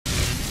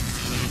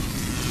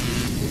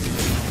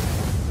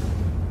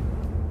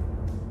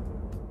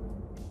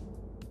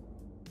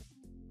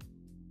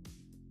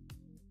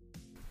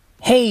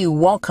Hey,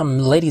 welcome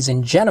ladies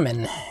and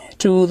gentlemen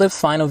to the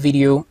final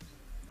video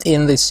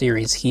in this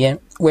series here,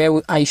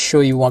 where I show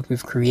you what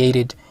we've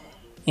created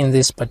in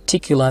this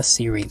particular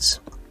series.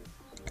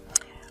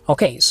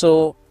 Okay,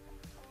 so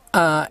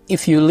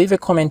if you leave a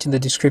comment in the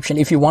description,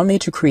 if you want me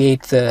to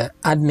create the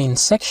admin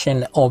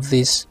section of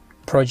this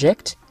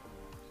project,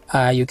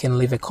 you can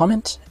leave a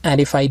comment,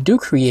 and if I do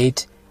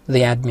create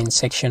the admin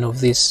section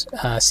of this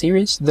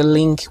series, the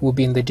link will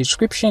be in the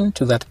description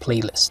to that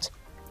playlist.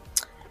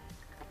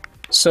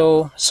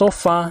 So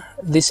far,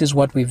 this is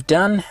what we've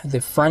done, the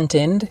front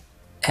end,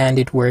 and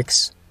it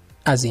works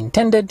as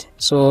intended.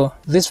 So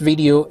this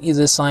video is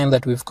a sign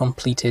that we've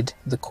completed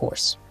the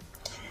course.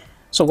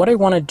 So what I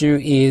want to do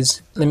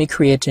is, let me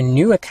create a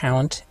new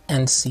account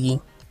and see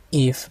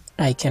if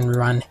I can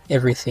run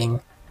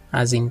everything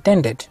as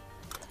intended.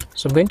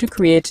 So I'm going to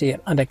create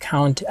an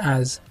account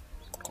as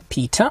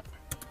Peter.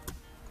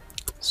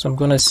 So I'm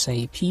going to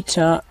say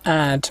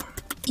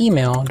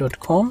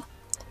peter@email.com.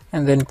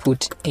 and then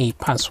put a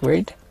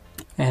password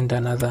and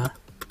another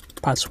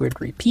password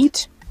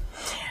repeat.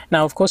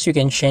 Now, of course, you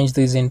can change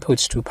these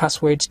inputs to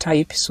password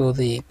type, so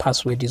the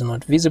password is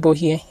not visible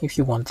here if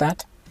you want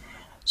that.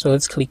 So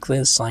let's click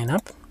the sign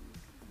up.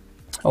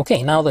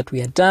 Okay, now that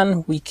we are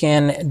done, we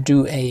can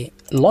do a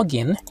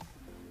login,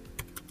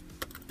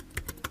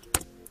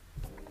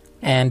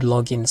 and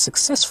login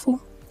successful.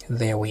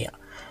 There we are.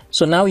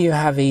 So now you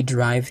have a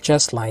drive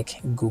just like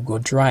Google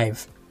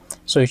Drive.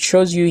 So it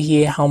shows you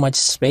here how much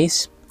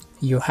space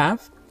you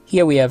have.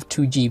 Here we have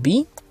 2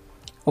 GB.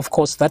 Of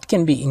course, that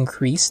can be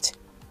increased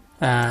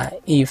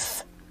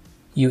if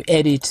you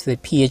edit the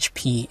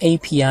PHP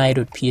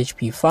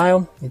API.php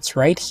file. It's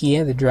right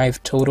here, the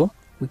drive total.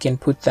 We can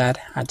put that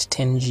at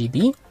 10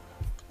 GB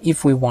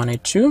if we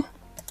wanted to,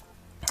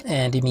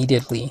 and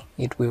immediately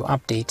it will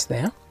update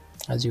there,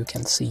 as you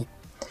can see.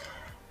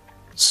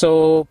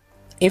 So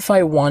if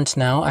I want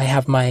now, I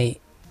have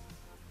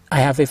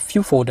a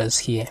few folders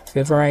here: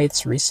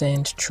 favorites,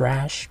 recent,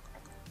 trash,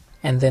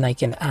 and then I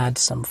can add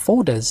some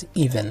folders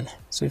even.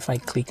 So if I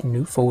click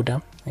new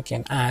folder, I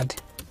can add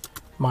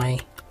my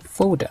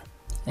folder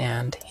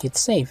and hit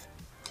save.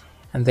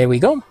 And there we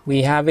go,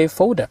 we have a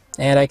folder,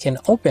 and I can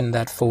open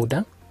that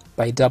folder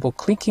by double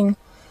clicking,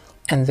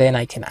 and then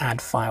I can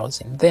add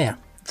files in there.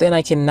 Then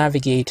I can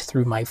navigate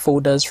through my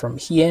folders from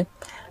here.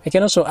 I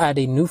can also add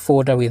a new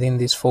folder within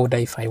this folder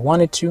if I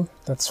wanted to,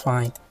 that's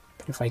fine.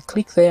 But if I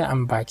click there,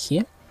 I'm back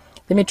here.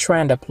 Let me try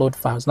and upload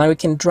files. Now we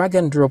can drag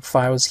and drop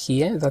files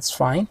here, that's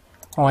fine.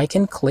 Or I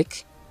can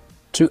click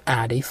to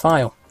add a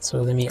file.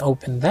 So let me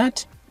open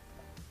that,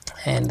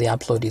 and the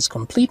upload is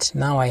complete.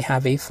 Now I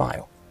have a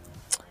file.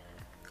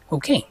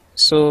 Okay,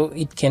 so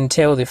it can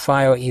tell the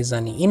file is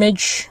an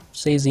image,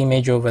 says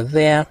image over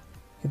there,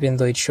 even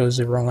though it shows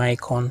the wrong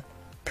icon,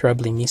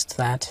 probably missed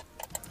that.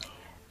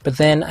 But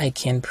then I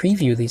can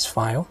preview this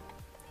file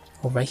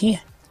over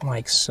here,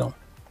 like so.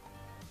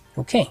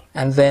 Okay,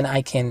 and then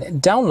I can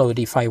download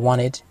if I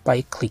wanted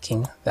by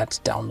clicking that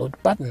download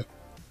button.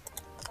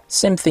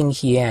 Same thing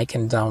here, I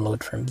can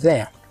download from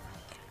there.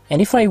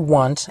 And if I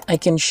want, I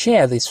can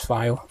share this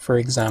file, for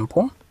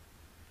example.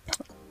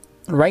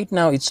 Right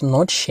now it's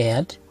not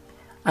shared.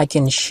 I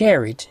can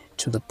share it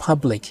to the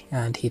public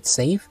and hit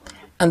save.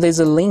 And there's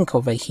a link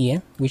over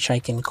here which I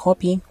can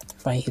copy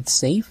if I hit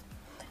save.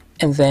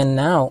 And then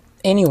now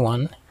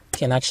anyone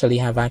can actually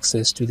have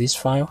access to this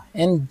file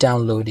and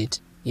download it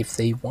if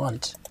they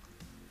want.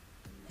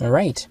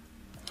 Alright.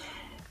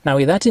 Now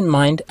with that in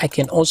mind, I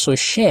can also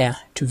share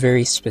to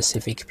very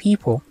specific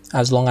people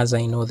as long as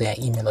I know their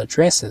email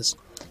addresses.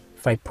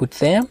 If I put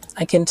there,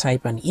 I can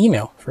type an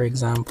email. For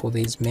example,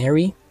 there's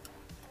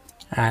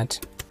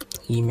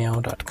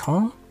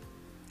Mary@email.com.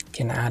 I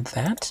can add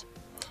that.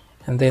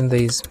 And then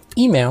there's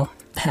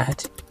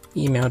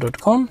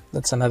email@email.com.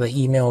 That's another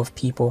email of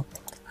people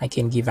I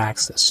can give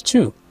access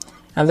to.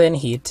 And then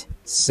hit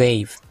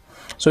save.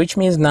 So which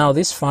means now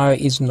this file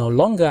is no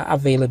longer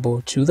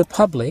available to the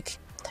public.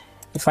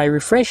 If I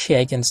refresh here,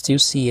 I can still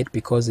see it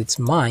because it's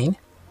mine.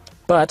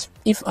 But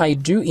if I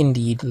do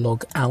indeed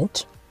log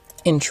out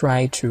and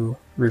try to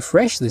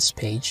refresh this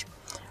page,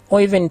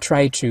 or even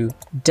try to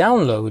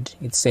download,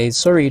 it says,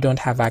 sorry, you don't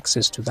have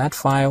access to that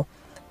file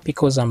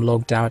because I'm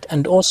logged out.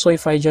 And also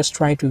if I just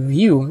try to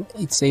view,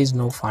 it says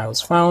no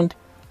files found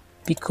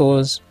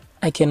because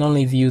I can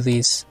only view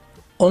this.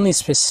 Only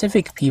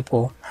specific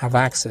people have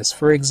access.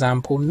 For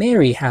example,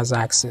 Mary has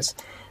access.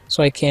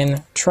 So I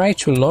can try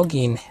to log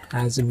in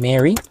as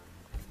Mary.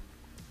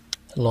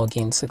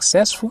 Login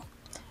successful.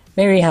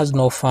 Mary has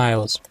no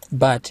files,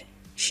 but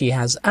she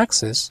has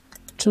access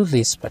to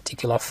this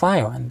particular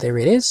file, and there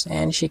it is,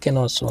 and she can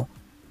also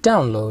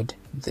download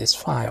this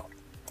file.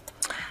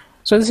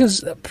 So this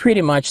is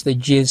pretty much the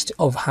gist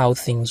of how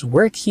things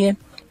work here.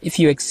 If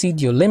you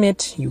exceed your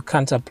limit, you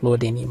can't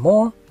upload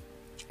anymore,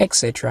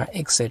 etc.,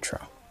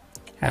 etc.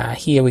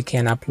 Here we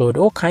can upload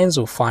all kinds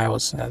of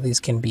files.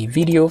 These can be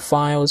video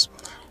files.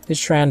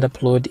 Let's try and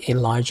upload a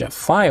larger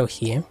file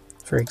here.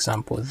 For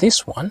example,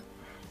 this one.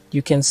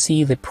 You can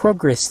see the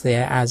progress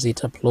there as it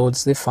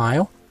uploads the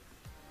file.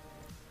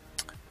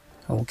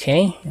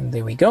 Okay, and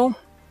there we go.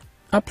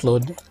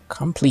 Upload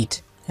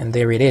complete, and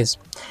there it is.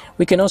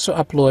 We can also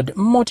upload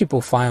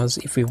multiple files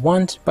if we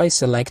want by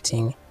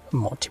selecting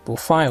multiple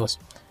files.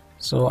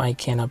 So I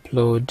can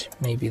upload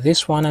maybe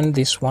this one and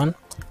this one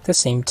at the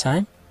same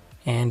time,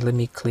 and let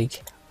me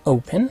click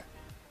open.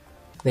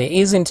 There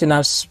isn't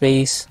enough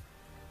space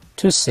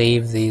to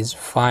save these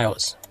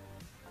files.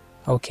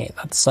 Okay,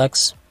 that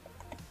sucks.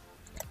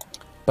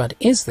 But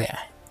is there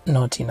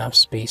not enough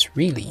space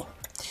really?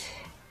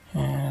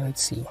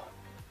 Let's see.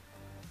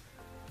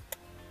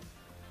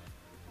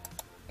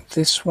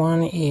 This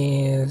one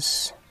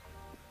is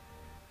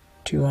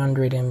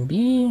 200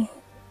 MB.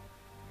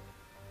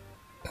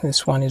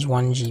 This one is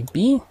 1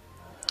 GB.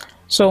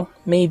 So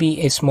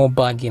maybe a small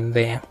bug in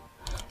there.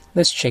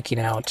 Let's check it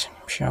out,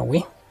 shall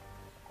we?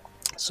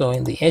 So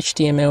in the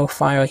HTML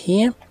file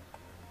here,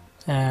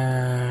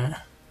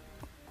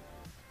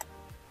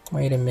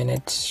 wait a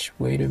minute.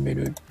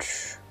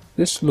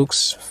 This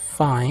looks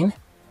fine.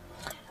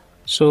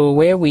 So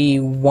where we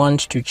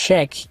want to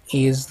check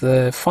is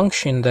the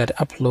function that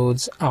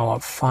uploads our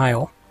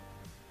file,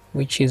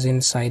 which is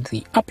inside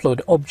the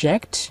upload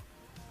object.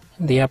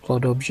 The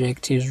upload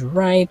object is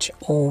right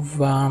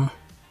over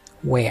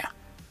where?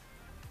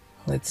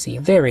 Let's see,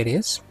 there it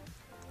is.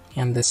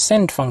 And the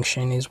send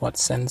function is what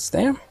sends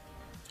there.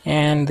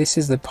 And this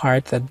is the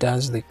part that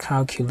does the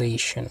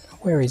calculation.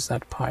 Where is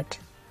that part?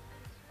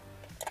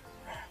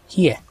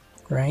 Here,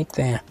 right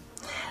there.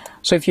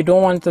 So if you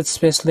don't want that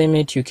space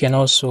limit, you can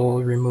also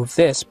remove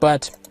this.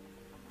 But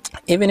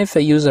even if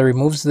a user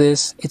removes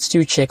this, it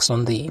still checks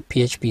on the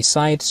PHP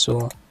side,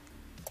 so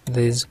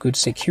there's good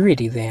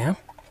security there.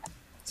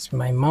 So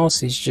my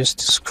mouse is just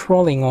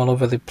scrolling all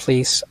over the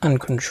place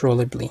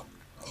uncontrollably.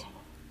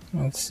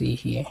 Let's see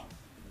here.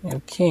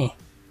 Okay.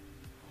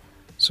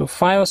 So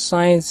file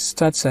size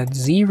starts at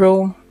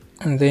 0,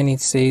 and then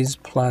it says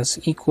plus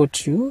equal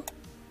to.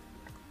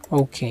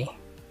 Okay.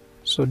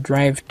 So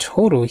drive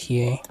total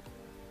here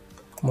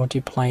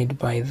multiplied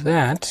by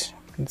that.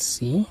 Let's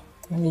see.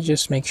 Let me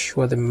just make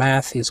sure the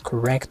math is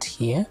correct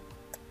here.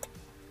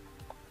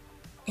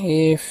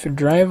 If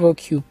drive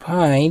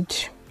occupied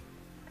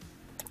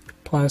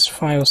plus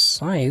file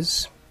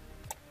size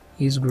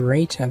is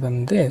greater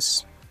than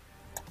this,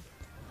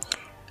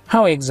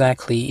 how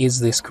exactly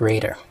is this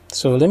greater?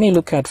 So let me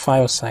look at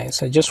file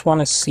size. I just want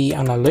to see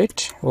an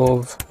alert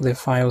of the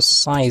file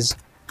size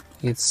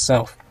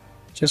itself.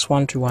 Just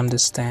want to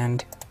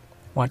understand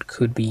what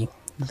could be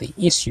the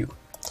issue.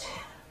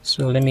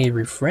 So let me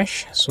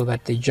refresh so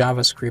that the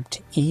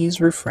JavaScript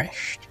is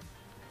refreshed.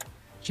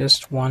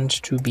 Just want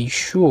to be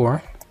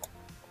sure.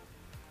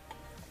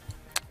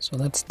 So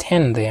that's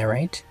 10 there,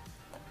 right?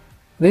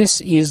 This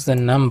is the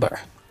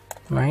number,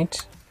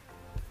 right?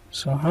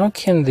 So how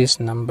can this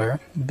number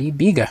be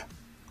bigger?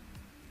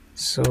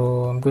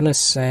 So I'm gonna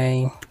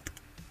say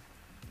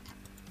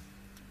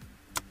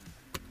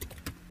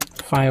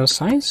file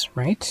size,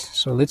 right?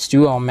 So let's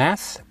do our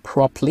math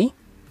properly.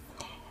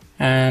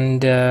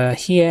 And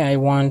here I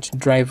want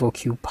drive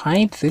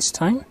occupied this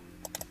time.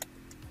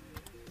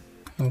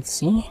 Let's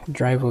see,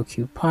 drive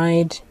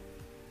occupied.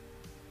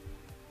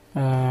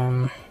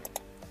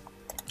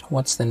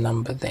 What's the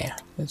number there?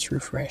 Let's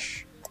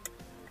refresh.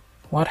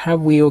 What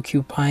have we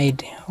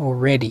occupied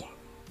already?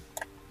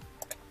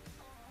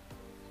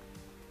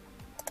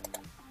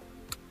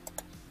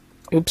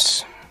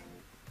 Oops.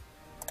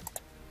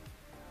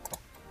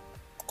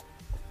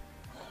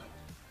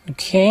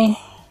 Okay.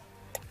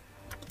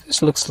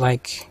 This looks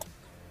like,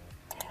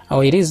 oh,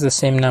 it is the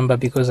same number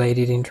because I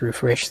didn't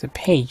refresh the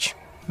page.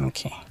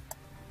 Okay,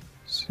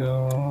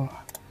 so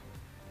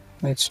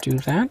let's do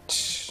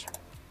that.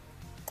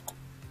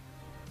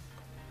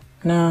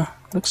 No,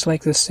 looks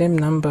like the same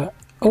number.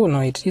 Oh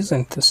no, it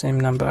isn't the same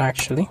number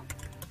actually.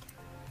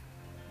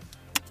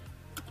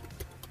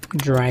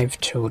 Drive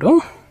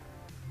total.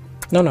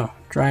 No,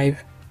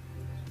 drive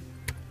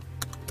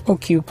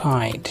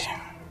occupied.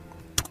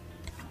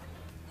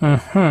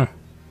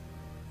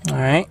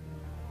 Alright,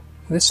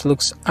 this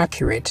looks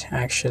accurate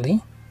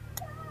actually,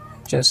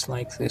 just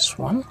like this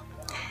one.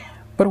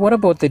 But what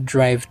about the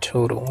drive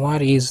total?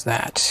 What is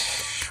that?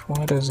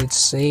 What does it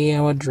say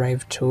our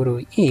drive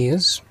total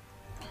is?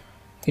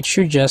 It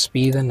should just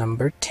be the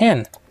number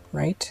 10,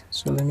 right?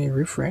 So let me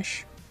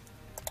refresh,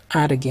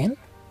 add again.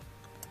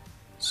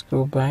 Let's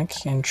go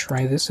back and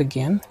try this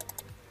again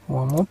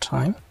one more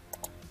time.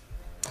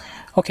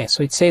 Okay,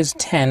 so it says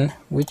 10,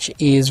 which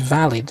is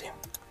valid.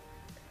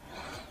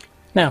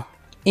 Now,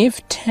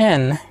 if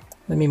 10,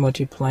 let me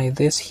multiply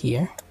this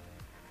here.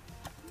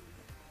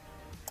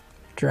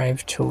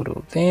 Drive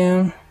total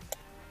there.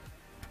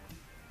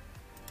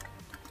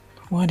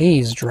 What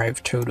is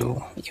drive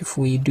total if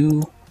we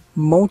do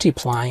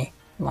multiply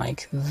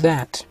like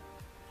that?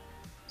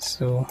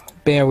 So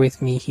bear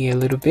with me here a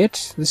little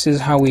bit. This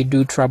is how we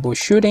do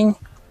troubleshooting.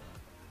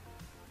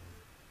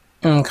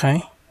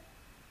 Okay.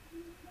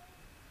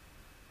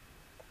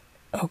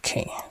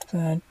 Okay,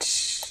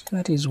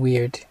 that is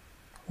weird.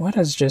 What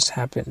has just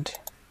happened?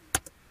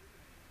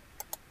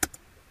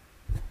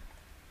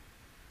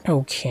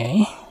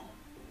 Okay.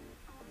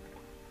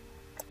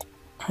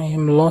 I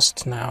am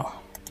lost now.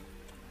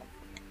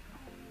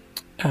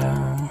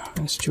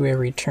 Let's do a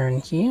return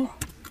here.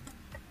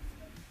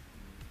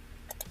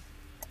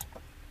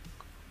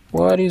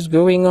 What is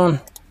going on?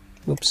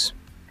 Oops,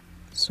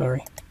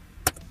 sorry.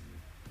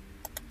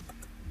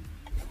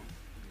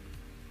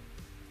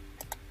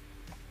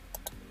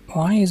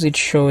 Why is it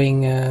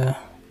showing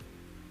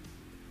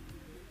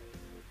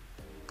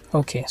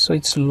okay, so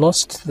it's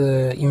lost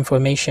the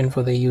information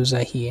for the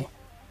user here.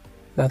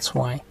 That's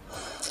why.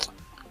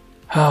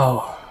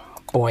 Oh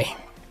boy.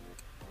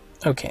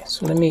 Okay,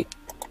 so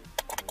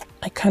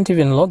I can't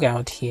even log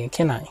out here,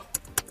 can I?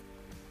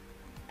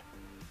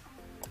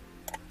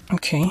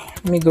 Okay,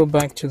 let me go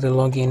back to the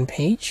login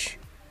page.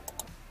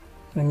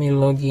 Let me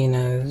log in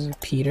as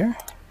Peter.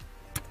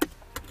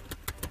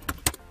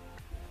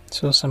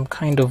 So some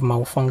kind of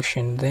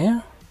malfunction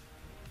there.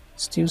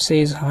 Still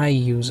says hi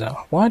user.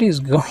 What is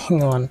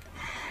going on?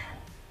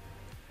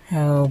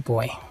 Oh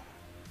boy.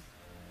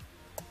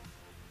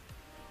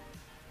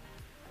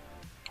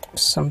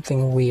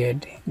 Something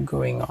weird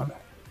going on.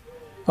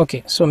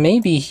 Okay, so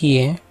maybe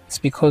here it's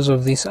because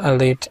of this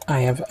alert I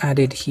have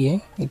added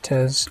here. It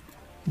has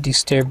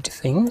disturbed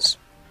things.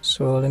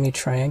 So let me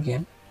try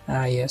again.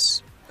 Ah,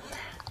 yes.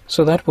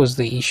 So that was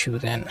the issue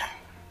then.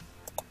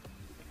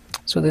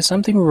 So there's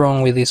something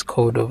wrong with this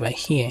code over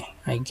here,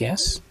 I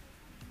guess.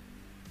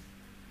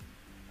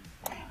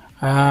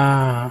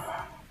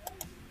 Ah.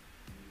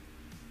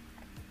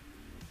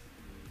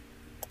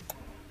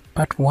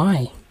 But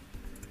why?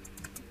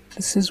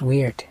 This is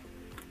weird.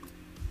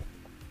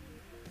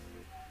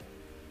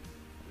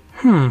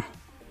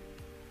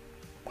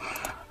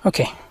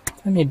 Okay,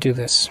 let me do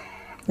this.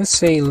 Let's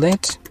say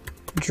let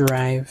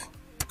drive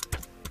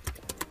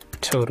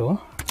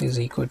total is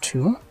equal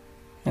to,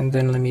 and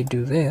then let me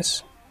do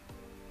this.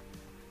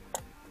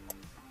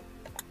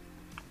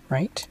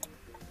 Right?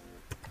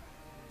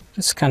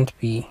 This can't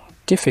be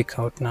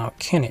difficult now,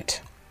 can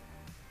it?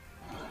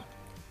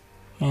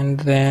 And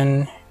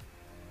then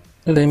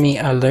let me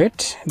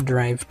alert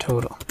drive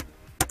total.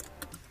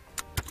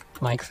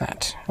 Like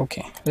that.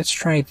 Okay, let's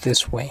try it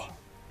this way.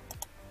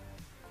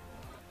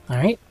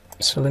 Alright,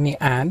 so let me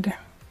add.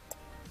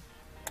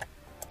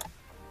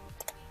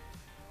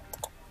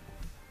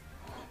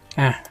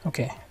 Ah,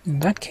 okay. In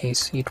that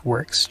case, it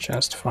works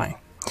just fine.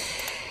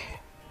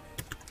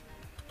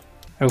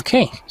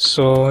 Okay,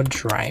 so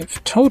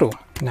drive total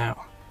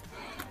now.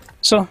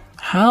 So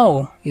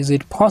how is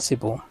it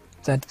possible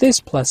that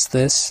this plus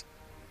this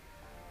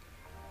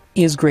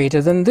is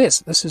greater than this?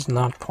 This is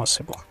not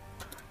possible.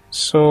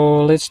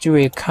 So let's do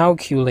a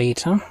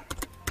calculator.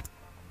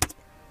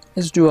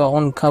 Let's do our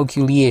own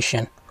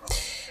calculation.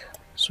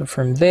 So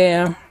from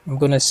there, I'm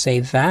going to say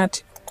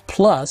that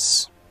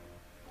plus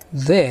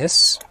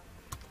this,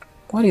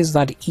 what is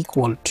that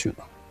equal to?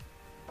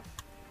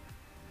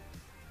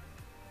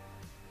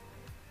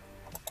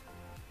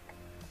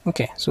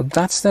 Okay, so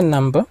that's the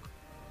number.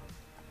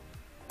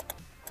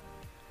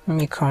 Let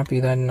me copy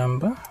that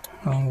number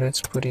and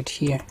let's put it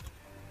here.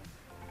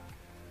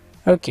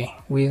 Okay,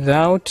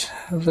 without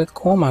the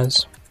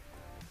commas.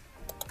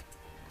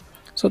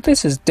 So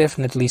this is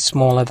definitely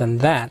smaller than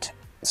that.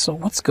 So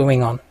what's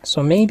going on?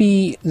 So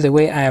maybe the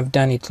way I have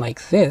done it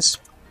like this,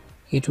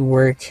 it will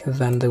work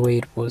than the way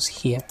it was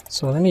here.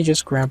 So let me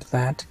just grab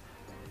that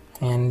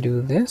and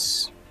do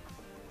this.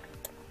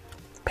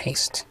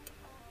 Paste.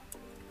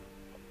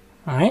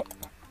 Alright.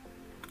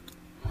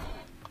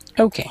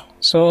 Okay,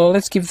 so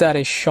let's give that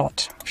a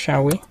shot,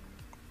 shall we?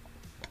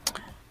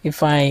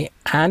 If I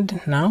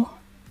add now,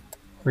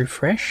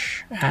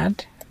 refresh,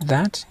 add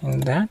that,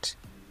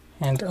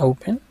 and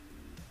open.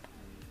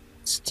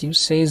 It still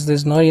says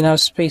there's not enough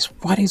space.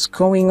 What is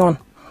going on?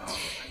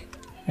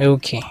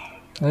 Okay,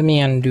 let me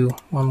undo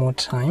one more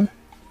time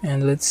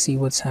and let's see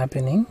what's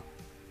happening.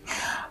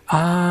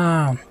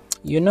 Ah,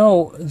 you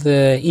know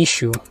the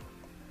issue.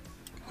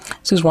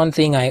 This is one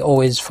thing I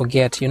always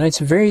forget. You know,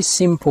 it's a very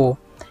simple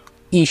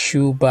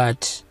issue,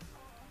 but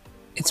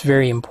it's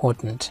very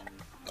important.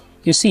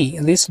 You see,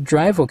 this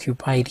drive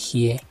occupied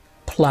here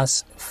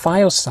plus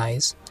file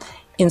size,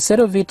 instead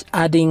of it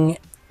adding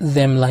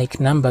them like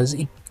numbers,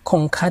 it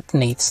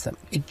concatenates them.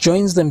 It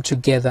joins them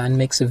together and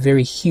makes a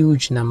very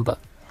huge number.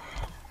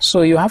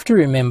 So you have to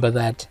remember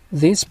that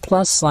this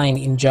plus sign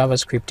in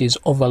JavaScript is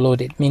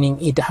overloaded, meaning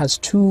it has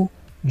two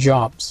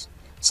jobs.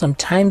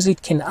 Sometimes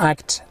it can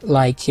act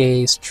like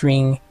a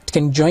string. It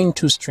can join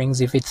two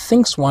strings if it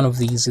thinks one of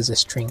these is a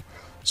string.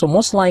 So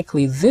most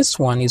likely this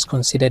one is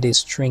considered a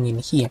string in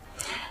here.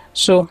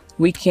 So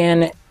we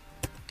can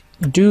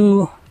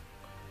do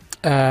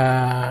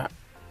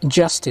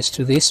justice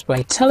to this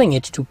by telling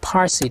it to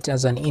parse it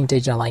as an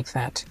integer like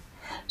that.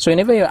 So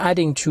whenever you're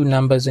adding two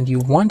numbers and you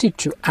want it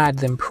to add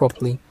them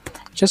properly,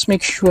 just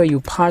make sure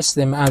you parse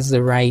them as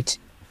the right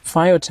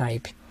file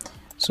type.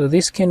 So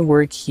this can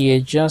work here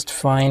just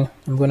fine.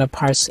 I'm going to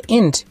parse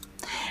int.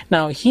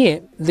 Now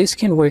here, this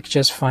can work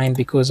just fine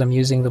because I'm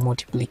using the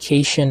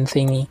multiplication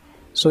thingy.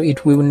 So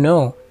it will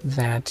know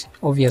that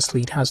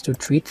obviously it has to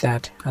treat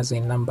that as a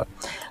number.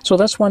 So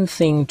that's one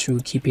thing to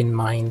keep in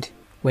mind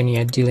when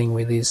you're dealing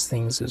with these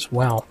things as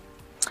well.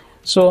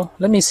 So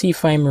let me see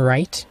if I'm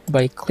right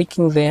by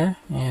clicking there,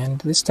 and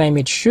this time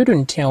it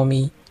shouldn't tell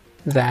me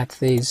that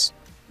there's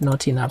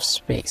not enough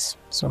space.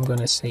 So I'm going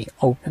to say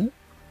open,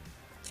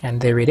 and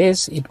there it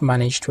is. It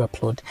managed to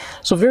upload.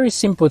 So very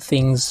simple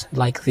things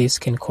like this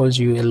can cause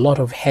you a lot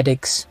of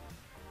headaches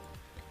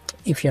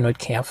if you're not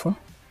careful.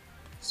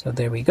 So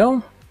there we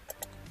go,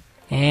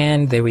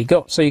 and there we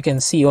go. So you can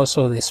see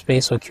also the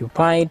space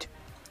occupied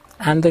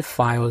and the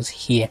files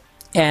here,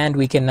 and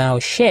we can now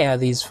share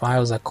these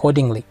files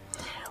accordingly.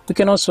 We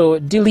can also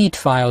delete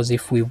files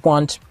if we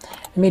want.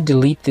 Let me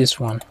delete this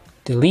one.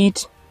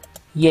 Delete.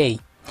 Yay.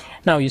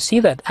 Now you see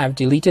that I've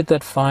deleted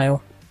that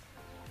file,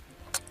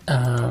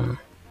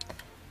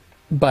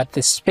 but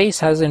the space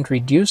hasn't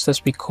reduced.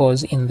 That's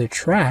because in the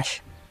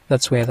trash,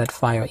 that's where that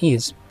file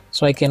is.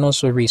 So I can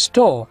also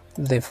restore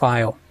the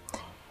file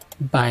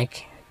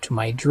back to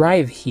my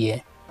drive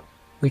here,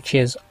 which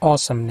is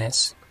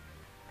awesomeness.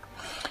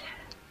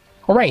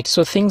 Alright,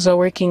 so things are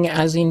working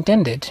as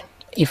intended.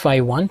 If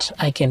I want,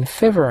 I can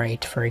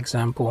favorite, for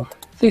example,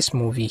 this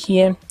movie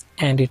here,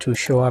 and it will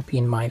show up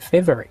in my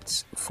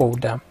favorites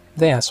folder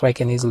there, so I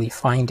can easily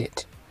find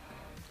it.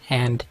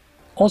 And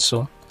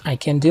also I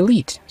can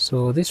delete.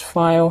 So this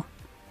file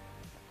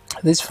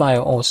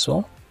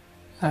also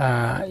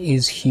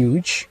is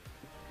huge,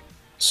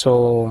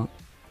 so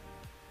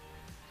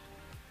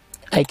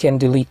I can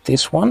delete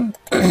this one.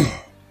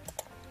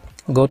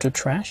 Go to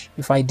trash.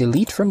 If I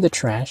delete from the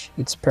trash,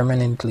 it's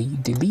permanently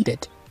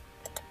deleted.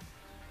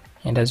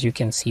 And as you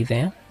can see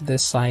there, the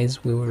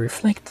size will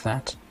reflect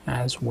that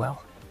as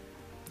well.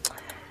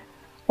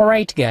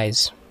 Alright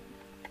guys,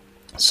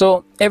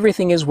 so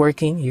everything is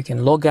working. You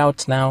can log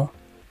out now,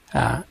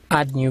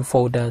 add new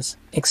folders,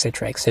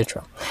 etc,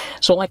 etc.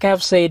 So like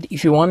I've said,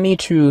 if you want me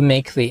to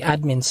make the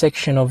admin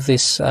section of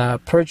this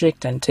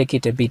project and take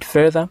it a bit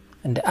further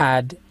and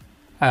add,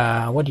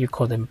 what do you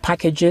call them,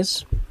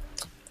 packages,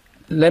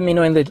 let me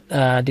know in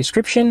the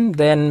description.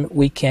 Then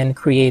we can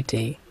create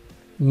a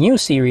new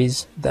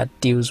series that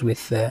deals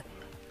with the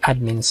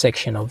admin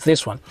section of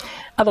this one.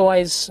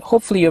 Otherwise,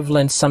 hopefully you've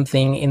learned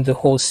something in the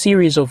whole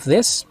series of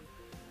this,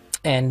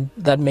 and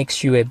that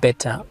makes you a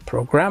better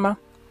programmer.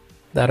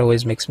 That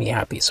always makes me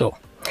happy. So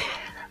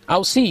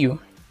I'll see you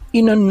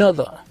in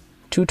another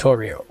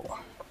tutorial.